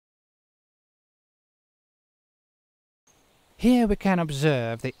Here we can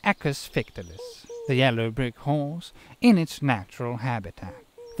observe the equus fictilis, the yellow brick horse, in its natural habitat,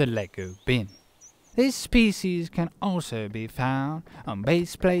 the Lego bin. This species can also be found on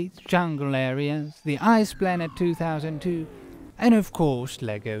base plates, jungle areas, the Ice Planet 2002, and of course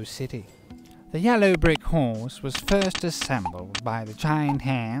Lego City. The yellow brick horse was first assembled by the giant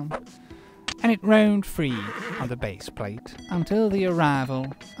hand, and it roamed free on the base plate until the arrival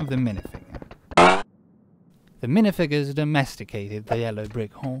of the minifigure. The minifigures domesticated the yellow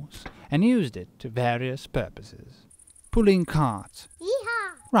brick horse and used it to various purposes: pulling carts,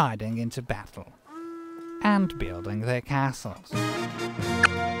 riding into battle, and building their castles.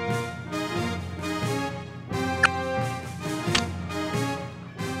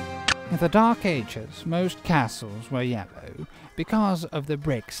 In the Dark Ages, most castles were yellow because of the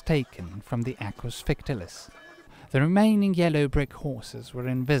bricks taken from the equus fictilis. The remaining yellow brick horses were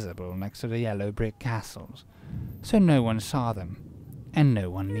invisible next to the yellow brick castles, so no one saw them, and no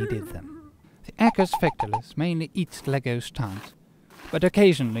one needed them. The equus fictilis mainly eats Lego studs, but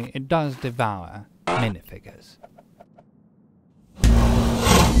occasionally it does devour minifigures.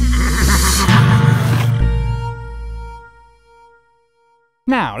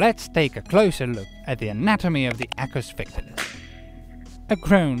 Now let's take a closer look at the anatomy of the equus fictilis. A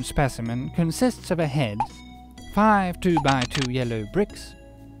grown specimen consists of a head, 5 2x2 yellow bricks,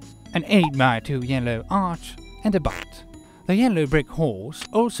 an 8x2 yellow arch, and a butt. The yellow brick horse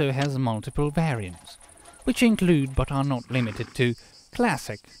also has multiple variants, which include but are not limited to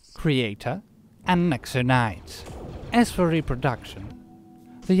Classic, Creator, and Nexonites. As for reproduction,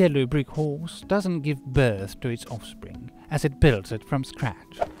 the yellow brick horse doesn't give birth to its offspring, as it builds it from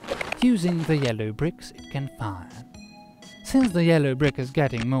scratch, using the yellow bricks it can find. Since the yellow brick is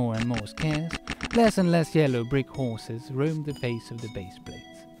getting more and more scarce, less and less yellow brick horses roam the face of the base plates.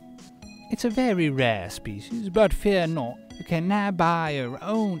 It's a very rare species, but fear not, you can now buy your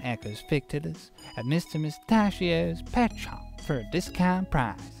own equus fictilis at Mr. Mustachio's pet shop for a discount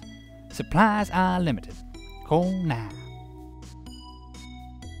price. Supplies are limited. Call now.